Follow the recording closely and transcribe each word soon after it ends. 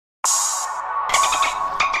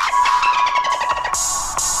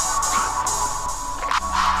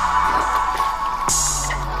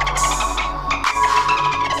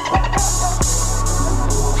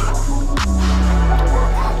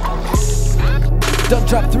Done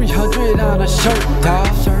drop 300 on a shirt, dawg.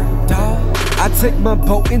 I take my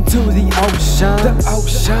boat into the ocean.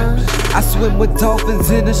 I swim with dolphins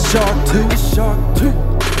in a shark too.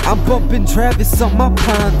 I'm bumping Travis on my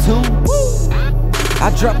pontoon.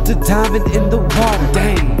 I dropped a diamond in the water.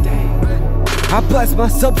 Dang. I blast my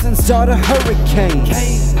subs and start a hurricane.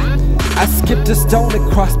 I skipped a stone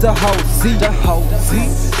across the whole sea.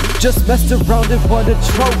 Just messed around and won a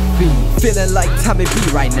trophy. Feeling like Tommy B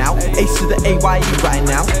right now. H to the AYE right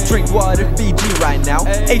now. Drink water, Fiji right now.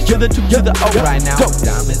 H to the 2 to the O right now.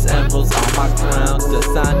 Diamonds, emeralds on my crown.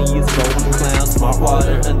 Dasani is golden clown. Smart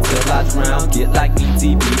water until I drown. Get like me,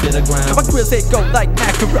 TV to the ground. My grills hit gold like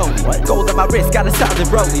macaroni. Gold on my wrist, got a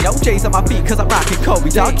solid rollie. No J's on my feet cause I'm rocking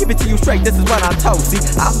Kobe. Dog, give it to you straight, this is what I'm told. See,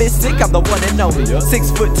 I'm mystic, I'm the one and only.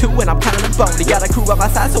 6'2" and I'm kinda bony. Got a crew on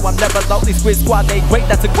my side so I'm never lonely. Squid squad, they great,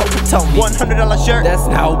 that's a quote from Tony. $100 shirt, that's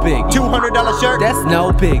no big. $200 shirt, that's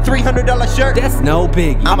no big. $300 shirt, that's no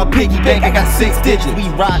big. I'm a piggy bank, I got 6 digits. We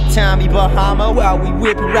rock Tommy Bahama while we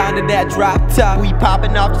whip around in that drop top. We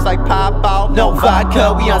popping off just like pop off. No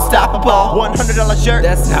vodka, we unstoppable. $100 shirt,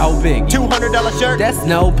 that's no big. $200 shirt, that's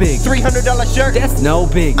no big. $300 shirt, that's no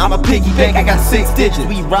big. I'm a piggy bank, I got 6 digits.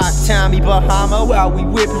 We rock Tommy Bahama while we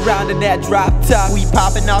whip around in that drop top. We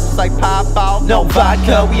popping off just like pop off. No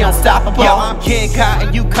vodka, we unstoppable. Yo, I'm King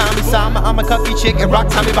Cotton, you call me Sama. I'm a cuffy chick and rock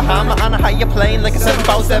Tommy Bahama on a higher plane like a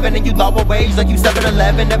 747, and you lower waves like you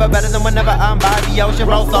 7-Eleven. Never better than whenever I'm by the ocean.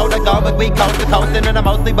 Roll slow to go, but we coast to coastin', and I'm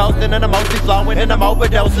mostly boasting, and I'm mostly flowing, and I'm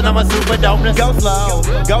overdosing. I'm a super dopeness. Go slow,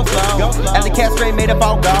 go slow. ALLEYCAT'S straight made up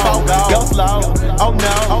all go. Go slow, oh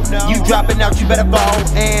no. You dropping out, you better fall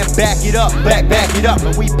and back it up, back it up.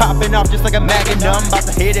 And we popping off just like a magnum. About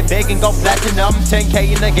to hit it big and go platinum.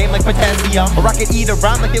 10K in the game like potassium. Or I could eat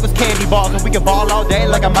around like it was candy bars, and we can ball all day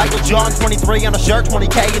like a Michael Jordan. 23 on a shirt,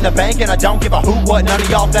 20K in the bank, and I don't give a hoot what none of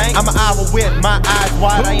y'all think. I'm an hour with my eyes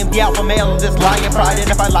wide. I am the alpha male of this lion pride, and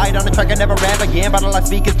if I lied on the track I never rap again. But all I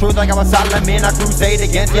speak is truth like I'm a Solomon. I crusade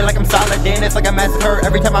against you like I'm Saladin. It's like a massacre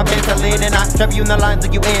every time I pencil in, and I trap you in the lines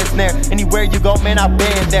like you ensnare. Anywhere you go, man, I've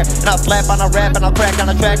been there. And I'll slap on a rap and I'll crack on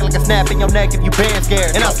a track like a snap in your neck if you been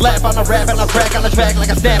scared. And I'll slap on a rap and I'll crack on a track like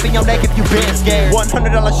a snap in your neck if you been scared.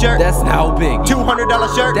 $100 shirt, that's no big.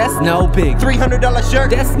 $200 shirt, that's no big. $300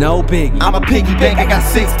 shirt, that's no big. I'm a piggy bank, I got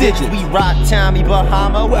 6 digits. We rock Tommy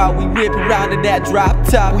Bahama while we whip around in that drop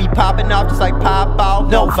top. We popping off just like pop off.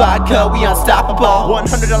 No vodka, we unstoppable.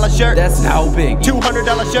 $100 shirt, that's no big.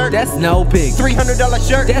 $200 shirt, that's no big. $300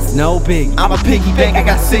 shirt, that's no big. I'm a piggy bank, I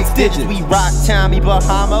got 6 digits. We rock Tommy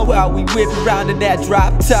Bahama while we whip around in that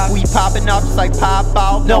drop top. We popping off just like pop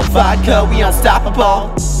off. No vodka, we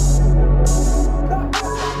unstoppable.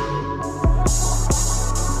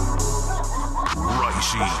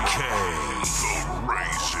 Raisi.